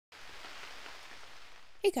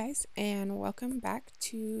Hey guys, and welcome back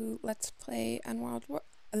to Let's Play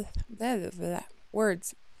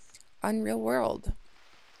Words Unreal World.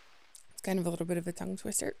 It's kind of a little bit of a tongue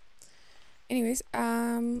twister. Anyways,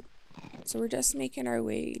 so we're just making our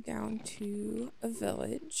way down to a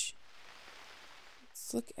village.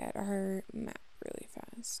 Let's look at our map really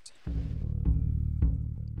fast.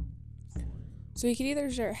 So we could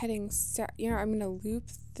either start heading south. I'm gonna loop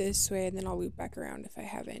this way, and then I'll loop back around if I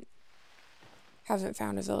haven't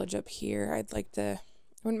found a village up here. I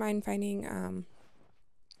wouldn't mind finding, I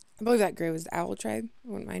believe that gray was the owl tribe. I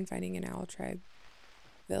wouldn't mind finding an owl tribe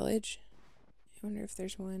village. I wonder if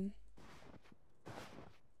there's one.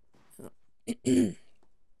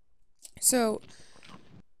 So,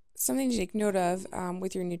 something to take note of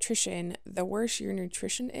with your nutrition, the worse your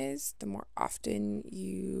nutrition is, the more often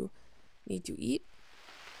you need to eat.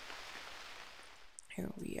 Here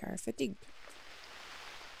we are fatigued.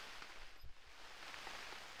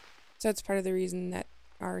 So that's part of the reason that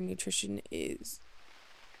our nutrition is,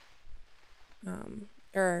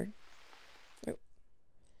 our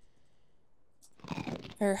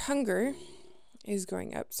hunger is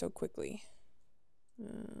going up so quickly.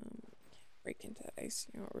 Break into the ice.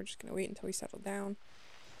 You know what, we're just gonna wait until we settle down,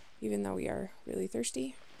 even though we are really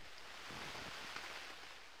thirsty.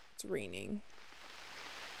 It's raining.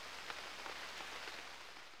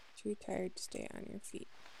 Too tired to stay on your feet.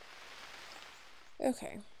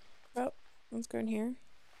 Okay. Well, let's go in here.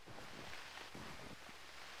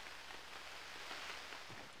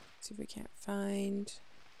 See if we can't find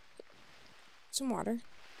some water.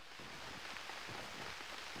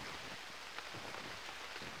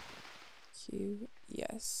 Q,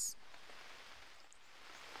 yes.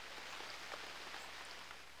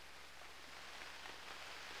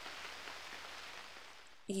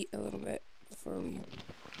 Eat a little bit before we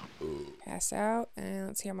pass out, and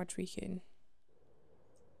let's see how much we can.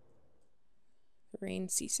 The rain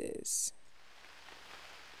ceases.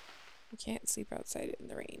 We can't sleep outside in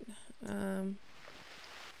the rain. Don't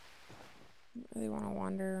really want to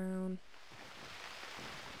wander around.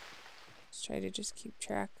 Let's try to just keep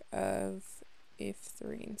track of if the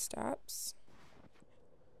rain stops.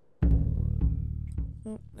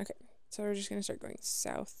 Oh, okay, so we're just gonna start going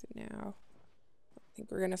south now. I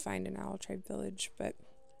think we're gonna find an owl tribe village, but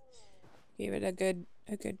gave it a good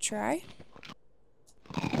try.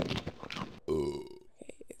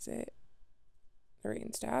 Okay, is it? The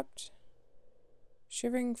rain stopped.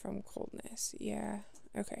 Shivering from coldness. Yeah,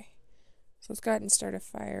 okay. So let's go ahead and start a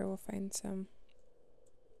fire. We'll find some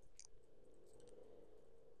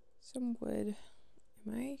wood.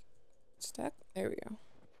 Am I stuck? There we go.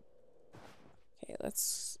 Okay,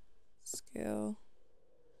 let's skill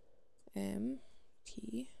M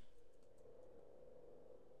T.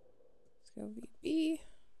 Skill VB.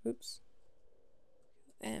 Oops.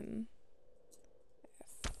 M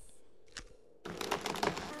F.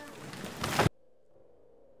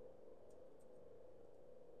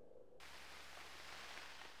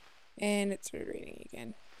 And it started raining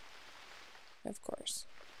again. Of course.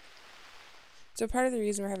 So part of the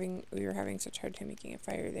reason we were having such a hard time making a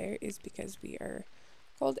fire there is because we are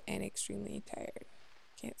cold and extremely tired.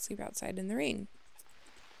 Can't sleep outside in the rain.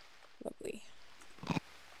 Lovely.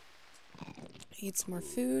 Eat some more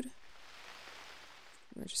food.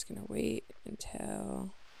 We're just gonna wait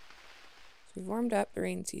until we've warmed up, the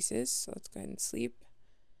rain ceases, so let's go ahead and sleep.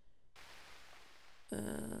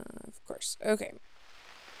 Of course. Okay.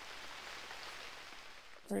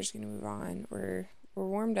 We're just gonna move on. We're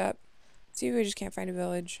warmed up. See if we just can't find a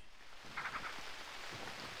village.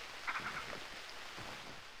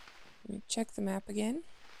 Let me check the map again.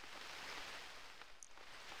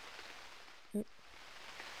 Oop.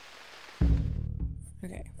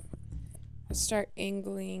 Okay. Let's start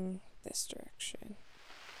angling this direction.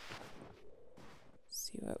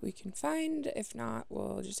 See what we can find. If not,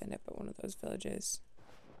 we'll just end up at one of those villages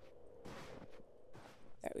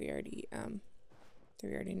that we already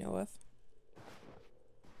know of.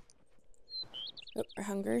 Oh, our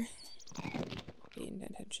hunger. Paying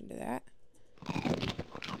attention to that.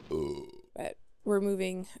 But we're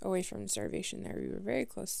moving away from starvation there. We were very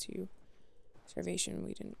close to starvation.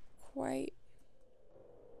 We didn't quite.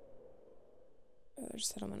 Oh, there's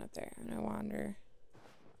a settlement up there. And I wonder.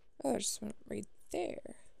 Oh, there's one right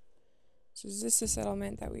there. So is this a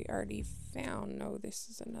settlement that we already found? No, this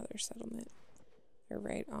is another settlement. They're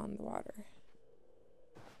right on the water.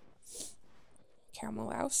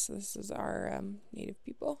 Camel House. This is our native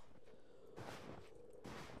people.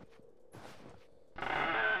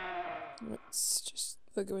 Let's just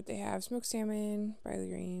look at what they have. Smoked salmon, barley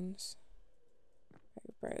grains.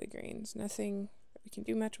 Barley grains. Nothing that we can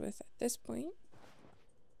do much with at this point.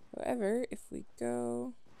 However, if we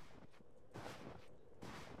go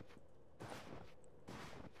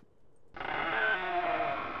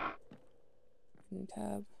wooden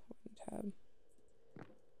tub, wooden tub.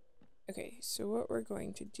 Okay, so what we're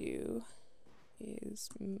going to do is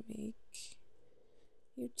make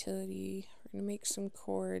utility. We're going to make some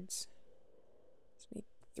cords. Let's make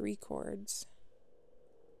 3 cords.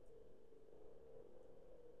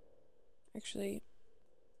 Actually,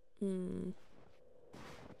 do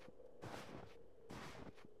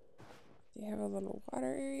you have a little water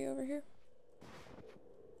area over here?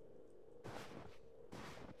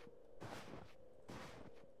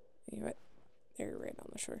 You know what? They're right on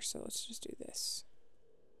the shore, so let's just do this.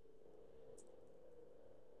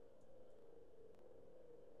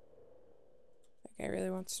 That guy really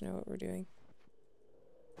wants to know what we're doing.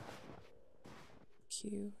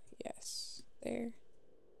 Q, yes, there.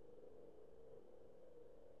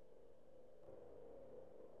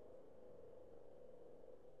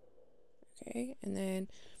 Okay, and then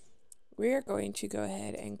we're going to go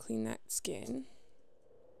ahead and clean that skin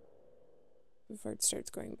before it starts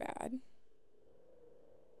going bad.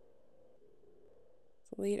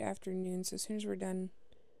 It's late afternoon, so as soon as we're done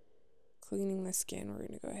cleaning the skin, we're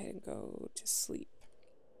going to go ahead and go to sleep.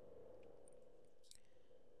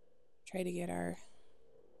 Try to get our...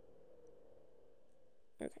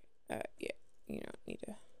 Okay, yeah, you don't need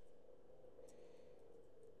to...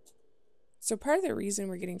 So part of the reason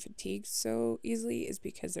we're getting fatigued so easily is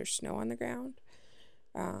because there's snow on the ground.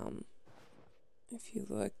 If you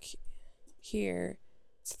look here,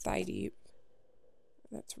 it's thigh deep.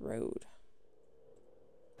 That's road.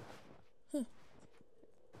 Huh.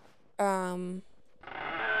 So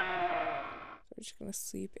we're just gonna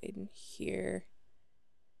sleep in here.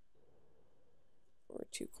 We're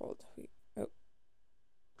too cold. Up.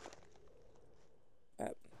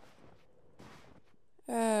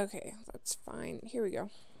 Okay, that's fine. Here we go.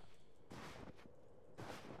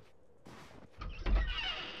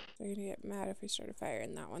 They're gonna get mad if we start a fire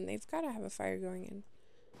in that one. They've got to have a fire going in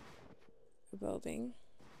a building.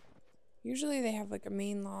 Usually they have like a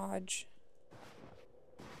main lodge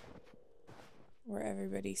where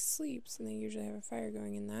everybody sleeps, and they usually have a fire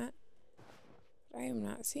going in that. But I am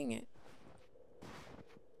not seeing it.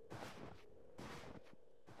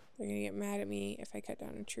 They're gonna get mad at me if I cut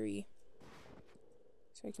down a tree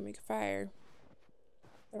so I can make a fire.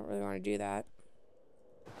 I don't really want to do that.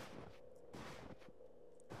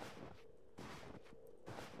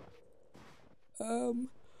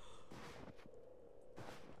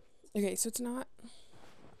 Okay, so it's not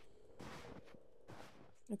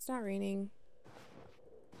raining.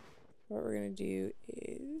 What we're gonna do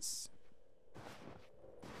is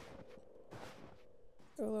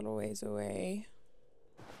go a little ways away.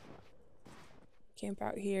 Camp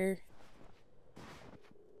out here.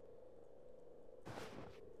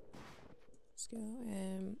 Let's go,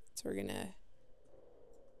 so we're gonna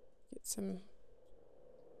get some,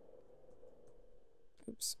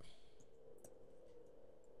 oops.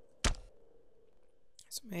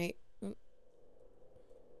 So my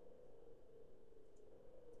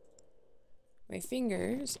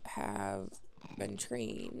fingers have been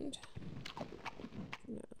trained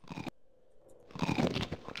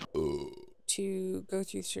to go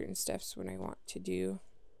through certain steps when I want to do.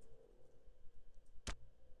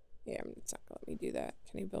 Yeah, it's not gonna let me do that.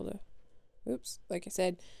 Can you build a... Oops, like I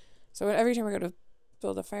said. So every time I go to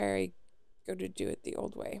build a fire, I go to do it the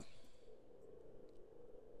old way.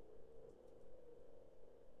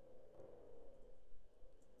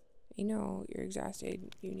 You know, you're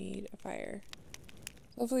exhausted. You need a fire.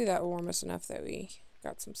 Hopefully that will warm us enough that we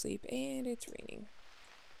got some sleep, and it's raining.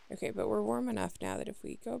 Okay, but we're warm enough now that if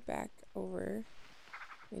we go back over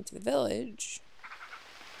into the village...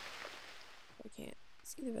 I can't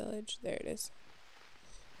see the village. There it is.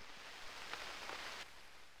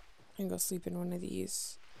 And go sleep in one of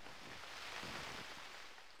these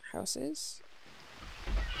houses.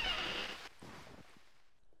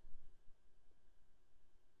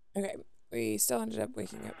 Okay, we still ended up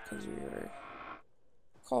waking up because we were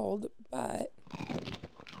cold, but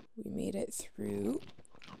we made it through.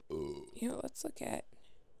 You know, let's look at,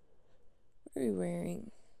 what are we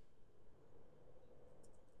wearing?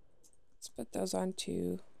 Let's put those on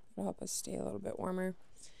too. It'll help us stay a little bit warmer.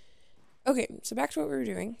 Okay, so back to what we were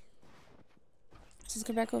doing. Let's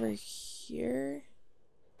go back over here.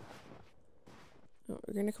 Oh,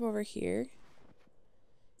 we're going to come over here.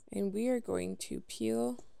 And we are going to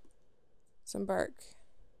peel some bark.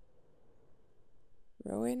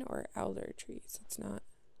 Rowan or alder trees. It's not.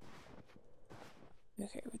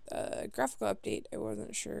 Okay, with the graphical update, I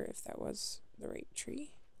wasn't sure if that was the right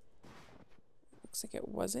tree. Looks like it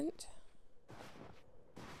wasn't.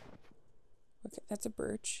 Okay, that's a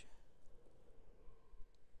birch.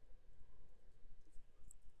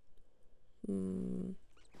 Do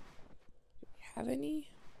we have any?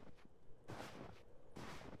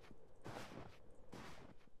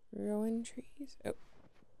 Rowan trees? Oh.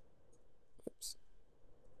 Oops.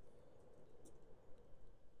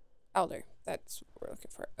 Elder. That's what we're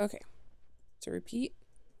looking for. Okay. So repeat.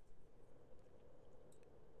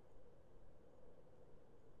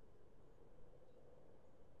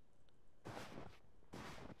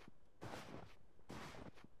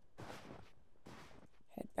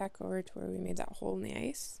 Head back over to where we made that hole in the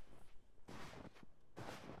ice.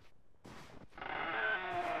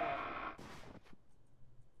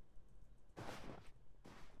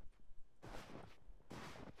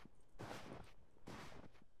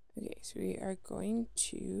 Okay, so we are going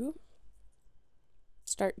to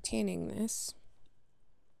start tanning this.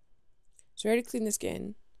 So we already cleaned the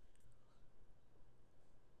skin.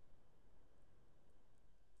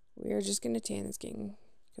 We are just going to tan the skin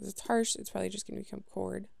because it's harsh. It's probably just going to become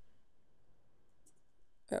cord.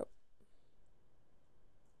 Oh.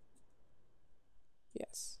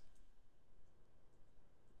 Yes.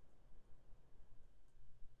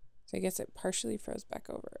 So I guess it partially froze back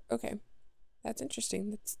over. Okay. That's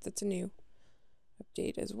interesting. That's a new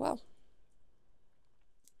update as well.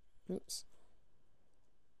 Oops.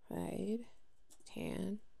 Hide.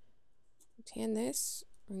 Tan. Tan this.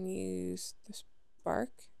 We're going to use this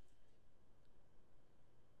bark.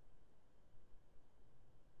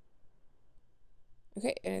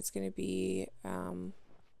 Okay, and it's going to be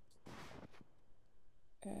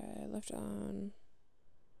left on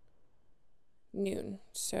noon.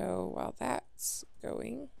 So while that's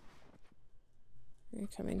going, we're going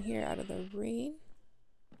to come in here out of the rain.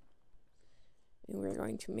 And we're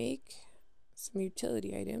going to make some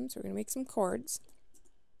utility items. We're going to make some cords.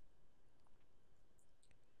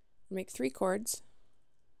 Make 3 cords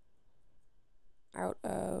out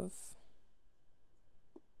of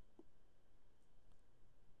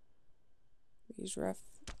these rough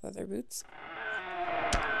leather boots.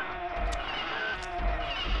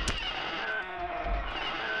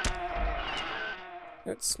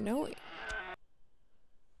 Oh, it's snowing.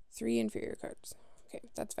 3 inferior cords. Okay,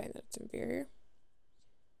 that's fine that it's inferior.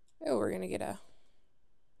 Oh, we're gonna get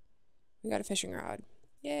we got a fishing rod.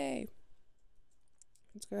 Yay!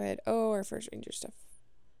 Let's go ahead. Oh, our first ranger stuff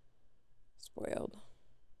spoiled.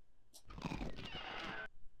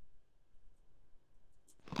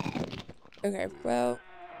 Okay, well,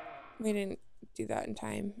 we didn't do that in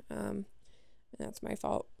time. And that's my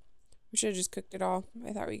fault. We should have just cooked it all.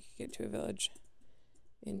 I thought we could get to a village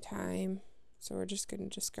in time. So we're just gonna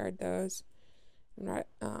discard those. I'm not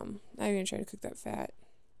even trying to cook that fat.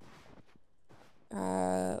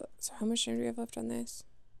 So how much time do we have left on this?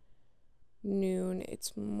 Noon.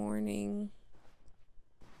 It's morning.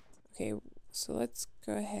 Okay, so let's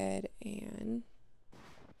go ahead and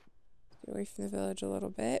get away from the village a little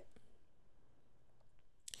bit.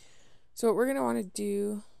 So what we're going to want to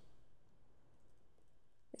do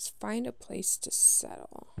is find a place to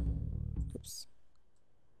settle. Oops.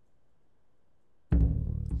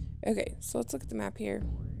 Okay, so let's look at the map here.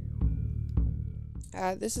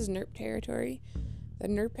 This is NERP territory. The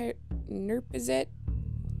NERP is it?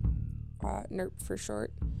 NERP for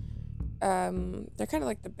short. They're kind of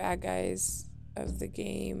like the bad guys of the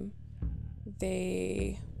game.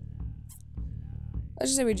 Let's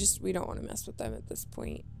just say we don't want to mess with them at this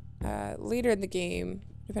point. Later in the game,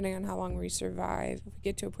 depending on how long we survive, if we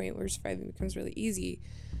get to a point where surviving becomes really easy,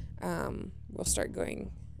 we'll start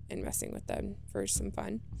going and messing with them for some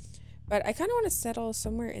fun. But I kind of want to settle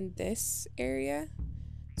somewhere in this area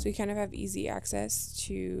so we kind of have easy access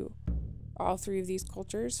to all 3 of these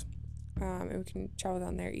cultures, and we can travel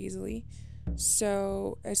down there easily.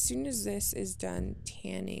 So as soon as this is done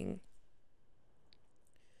tanning,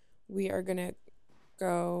 we are gonna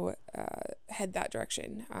go head that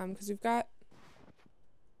direction, because we've got,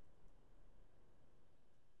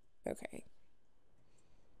 okay,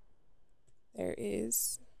 there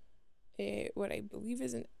is what I believe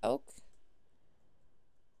is an elk.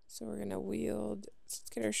 So we're gonna wield, let's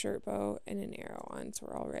get our shirt bow and an arrow on so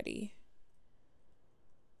we're all ready.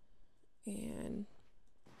 And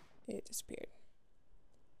it disappeared.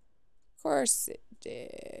 Of course it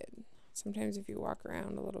did. Sometimes if you walk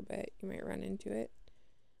around a little bit, you might run into it.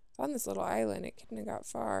 It's on this little island. It couldn't have got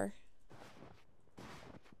far.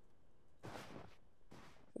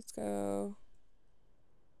 Let's go.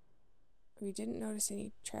 We didn't notice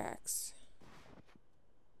any tracks.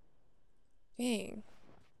 Dang.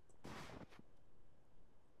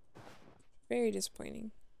 Very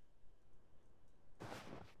disappointing.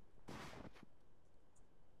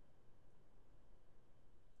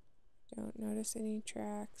 Don't notice any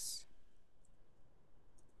tracks.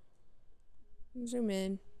 Zoom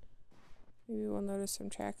in. Maybe we'll notice some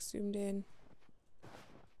tracks zoomed in.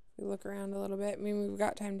 We look around a little bit. I mean, we've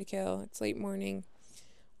got time to kill. It's late morning.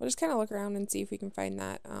 We'll just kind of look around and see if we can find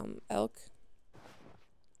that elk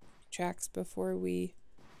tracks before we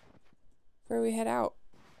head out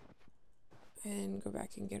and go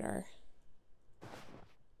back and get our.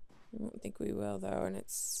 I don't think we will though, and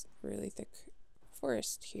it's really thick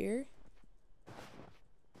forest here.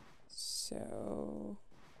 So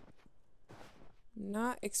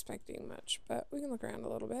not expecting much, but we can look around a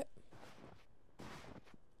little bit.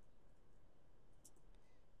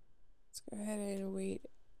 Let's go ahead and wait.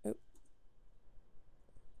 Oh.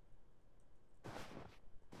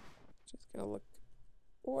 Just gonna look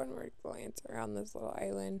one more glance around this little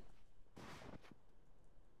island.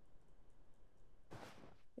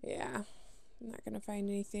 Yeah, I'm not gonna find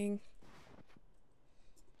anything.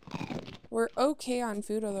 We're okay on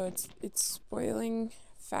food, although it's spoiling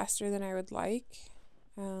faster than I would like.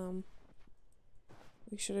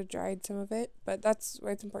 We should have dried some of it, but that's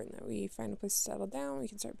why it's important that we find a place to settle down. We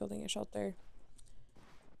can start building a shelter.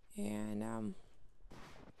 And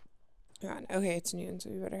okay, it's noon, so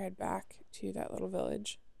we better head back to that little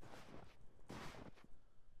village.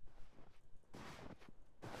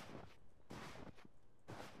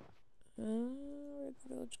 Where'd the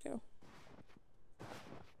village go?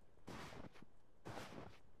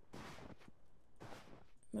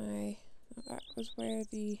 That was where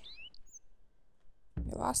I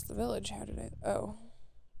lost the village. How did I? Oh,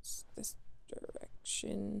 it's this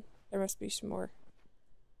direction. There must be some more.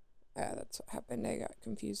 That's what happened. I got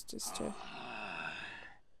confused as to.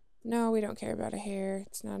 No, we don't care about a hare.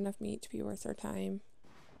 It's not enough meat to be worth our time.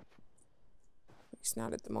 At least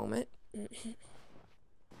not at the moment.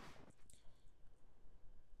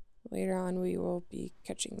 Later on, we will be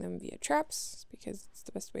catching them via traps because it's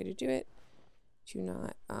the best way to do it. To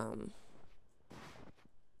not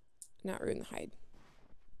ruin the hide.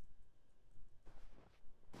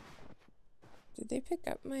 Did they pick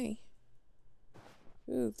up my...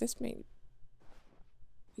 Ooh, this might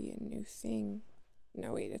be a new thing.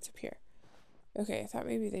 No, wait, it's up here. Okay, I thought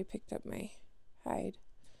maybe they picked up my hide.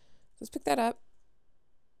 Let's pick that up.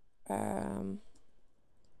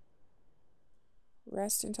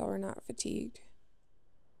 Rest until we're not fatigued.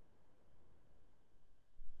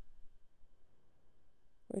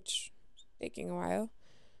 Which is taking a while.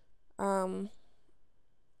 I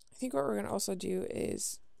think what we're going to also do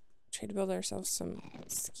is try to build ourselves some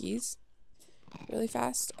skis really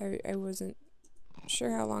fast. I wasn't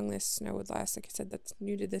sure how long this snow would last. Like I said, that's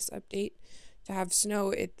new to this update. To have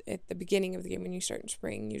snow at the beginning of the game when you start in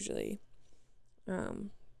spring, usually.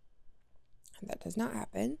 That does not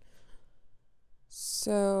happen.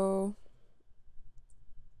 So,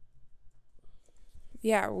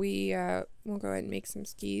 yeah, we'll go ahead and make some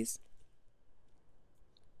skis.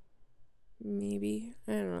 Maybe.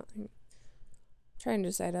 I don't know. I'm trying to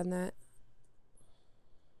decide on that.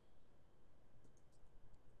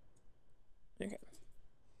 Okay.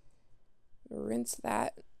 Rinse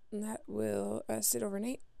that, and that will sit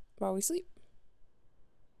overnight while we sleep.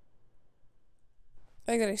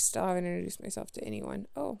 I think that I still haven't introduced myself to anyone.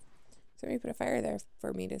 Oh, somebody put a fire there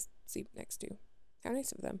for me to sleep next to. How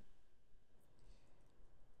nice of them.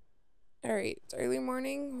 Alright, it's early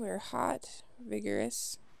morning. We're hot,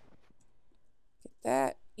 vigorous. Get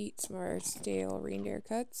that. Eat some more stale reindeer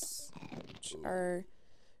cuts, which are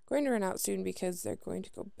going to run out soon because they're going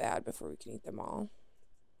to go bad before we can eat them all.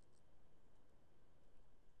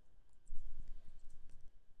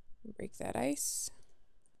 Break that ice.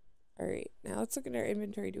 Alright, now let's look at our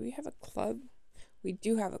inventory. Do we have a club? We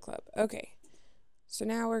do have a club. Okay. So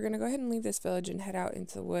now we're going to go ahead and leave this village and head out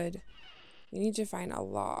into the wood. We need to find a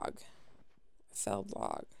log. A felled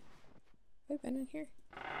log. Have I been in here?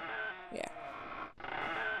 Yeah.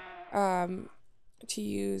 To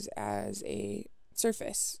use as a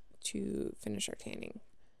surface to finish our tanning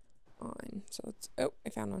on. So let's... Oh, I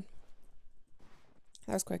found one.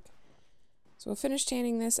 That was quick. So we'll finish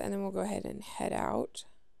tanning this and then we'll go ahead and head out.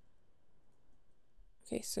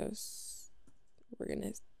 Okay, so we're going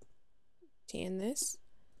to tan this.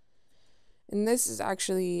 And this is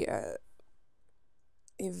actually a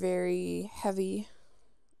very heavy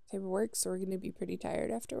type of work, so we're going to be pretty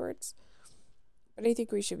tired afterwards. But I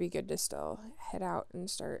think we should be good to still head out and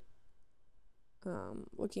start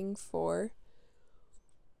looking for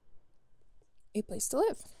a place to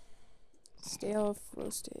live. Stale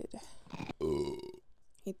roasted.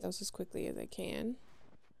 Eat those as quickly as I can.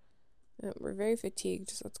 We're very fatigued,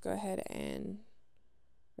 so let's go ahead and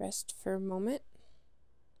rest for a moment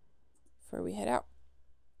before we head out.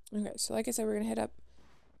 Okay, so like I said, we're gonna head up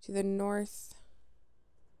to the north.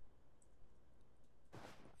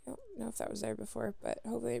 I don't know if that was there before, but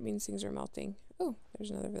hopefully it means things are melting. Oh, there's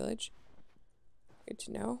another village. Good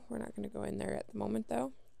to know. We're not gonna go in there at the moment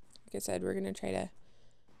though. Like I said, we're gonna try to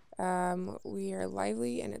we are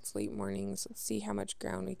lively and it's late mornings. Let's see how much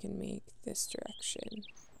ground we can make this direction.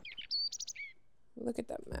 Look at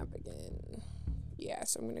that map again. Yeah,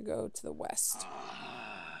 so I'm gonna go to the west.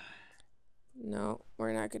 No,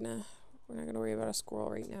 we're not gonna worry about a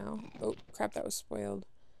squirrel right now. Oh crap, that was spoiled.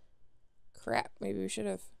 Crap, maybe we should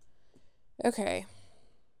have. Okay.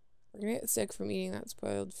 We're gonna get sick from eating that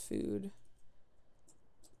spoiled food.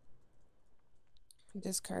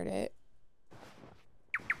 Discard it.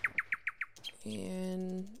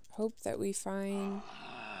 And hope that we find...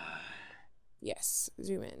 Yes,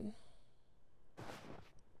 zoom in.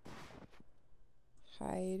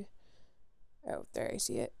 Hide. Oh, there, I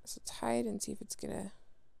see it. So let's hide and see if it's gonna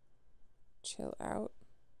chill out.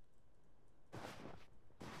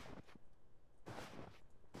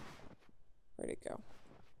 Where'd it go?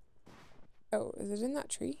 Oh, is it in that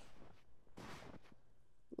tree?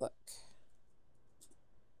 Look.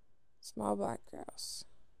 Small black grouse.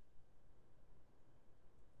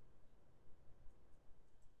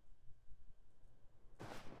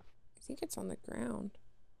 I think it's on the ground.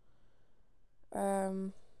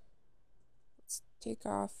 Let's take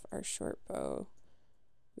off our short bow.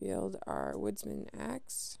 Wield our woodsman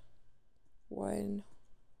axe. One.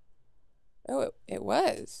 Oh, it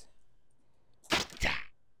was.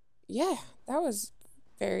 Yeah, that was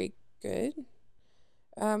very good.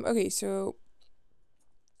 Okay, so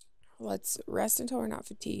let's rest until we're not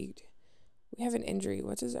fatigued. We have an injury.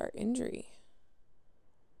 What is our injury?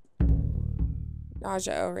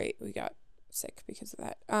 Nausea. Oh, right. We got sick because of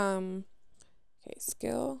that. Okay,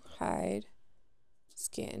 skill, hide,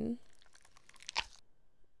 skin,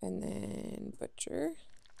 and then butcher.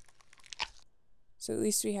 So at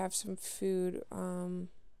least we have some food.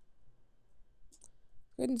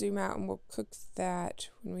 Go ahead and zoom out and we'll cook that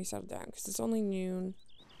when we settle down because it's only noon.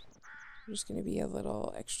 We're just going to be a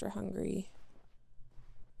little extra hungry.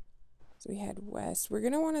 So we head west. We're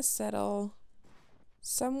going to want to settle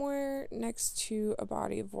somewhere next to a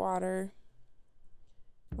body of water.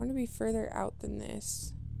 I want to be further out than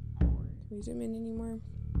this. Can we zoom in anymore?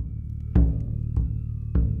 I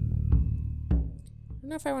don't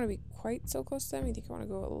know if I want to be quite so close to them. I think I want to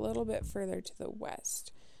go a little bit further to the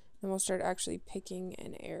west. Then we'll start actually picking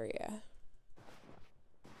an area.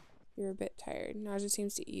 You're a bit tired. Nausea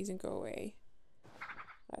seems to ease and go away.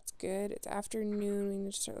 That's good. It's afternoon. We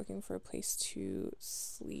need to start looking for a place to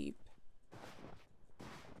sleep.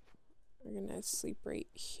 We're gonna sleep right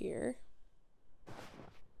here.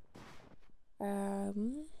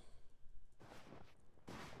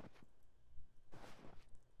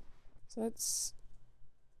 So let's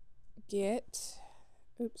get,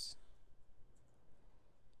 oops,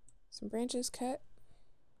 some branches cut.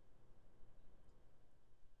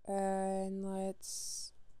 And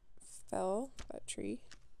let's fell that tree.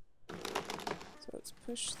 So let's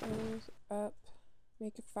push those up,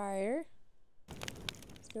 make a fire.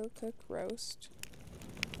 Let's go cook roast.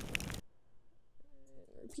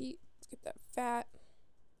 And repeat, let's get that fat.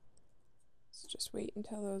 Let's just wait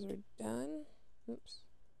until those are done. Oops.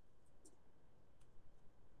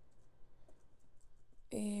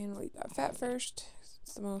 And we'll eat that fat first.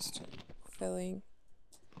 It's the most filling.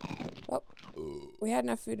 Well, we had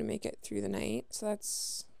enough food to make it through the night, so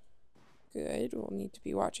that's good. We'll need to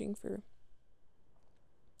be watching for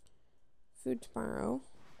food tomorrow.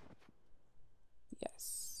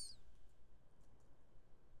 Yes.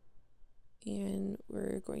 And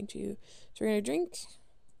we're going to drink.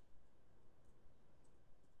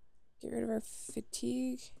 Get rid of our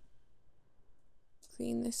fatigue.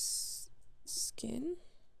 Clean this skin.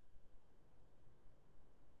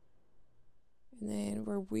 And then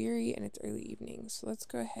we're weary and it's early evening. So let's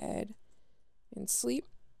go ahead and sleep.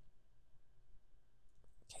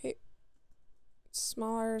 Okay. It's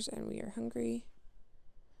small hours and we are hungry.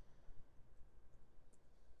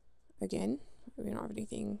 Again, we don't have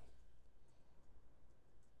anything.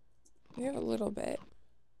 We have a little bit.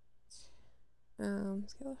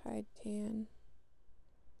 Scale hide tan.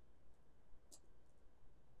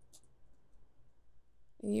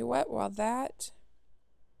 And you know what? While that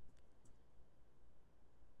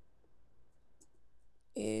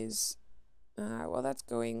is while that's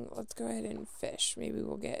going, let's go ahead and fish. Maybe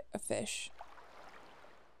we'll get a fish,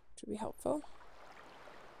 which would be helpful.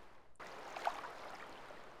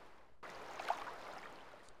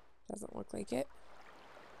 Doesn't look like it.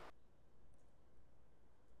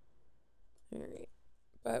 Alright,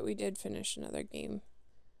 but we did finish another game.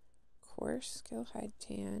 course. Skill hide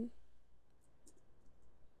tan.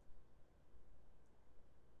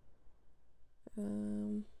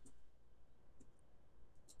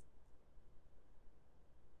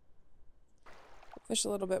 Fish a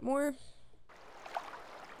little bit more.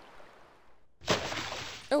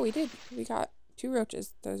 Oh, we did. We got 2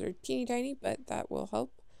 roaches. Those are teeny tiny, but that will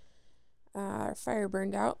help. Our fire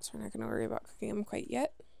burned out, so we're not going to worry about cooking them quite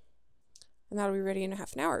yet. And that'll be ready in a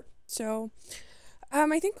half an hour. So,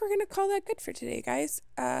 I think we're going to call that good for today, guys.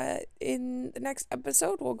 In the next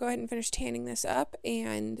episode, we'll go ahead and finish tanning this up,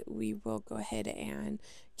 and we will go ahead and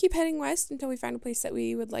keep heading west until we find a place that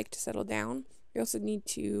we would like to settle down. We also need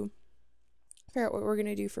to figure out what we're going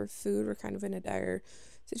to do for food. We're kind of in a dire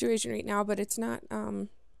situation right now, but it's not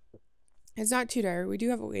too dire. We do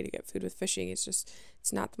have a way to get food with fishing. It's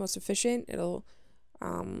not the most efficient. It'll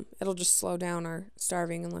just slow down our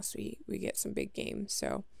starving unless we get some big game.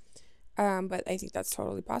 So, but I think that's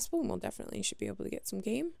totally possible, and we'll definitely should be able to get some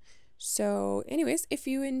game. So anyways, if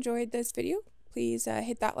you enjoyed this video, please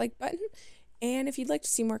hit that like button. And if you'd like to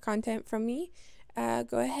see more content from me,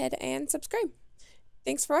 go ahead and subscribe.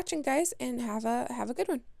 Thanks for watching, guys, and have a good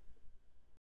one.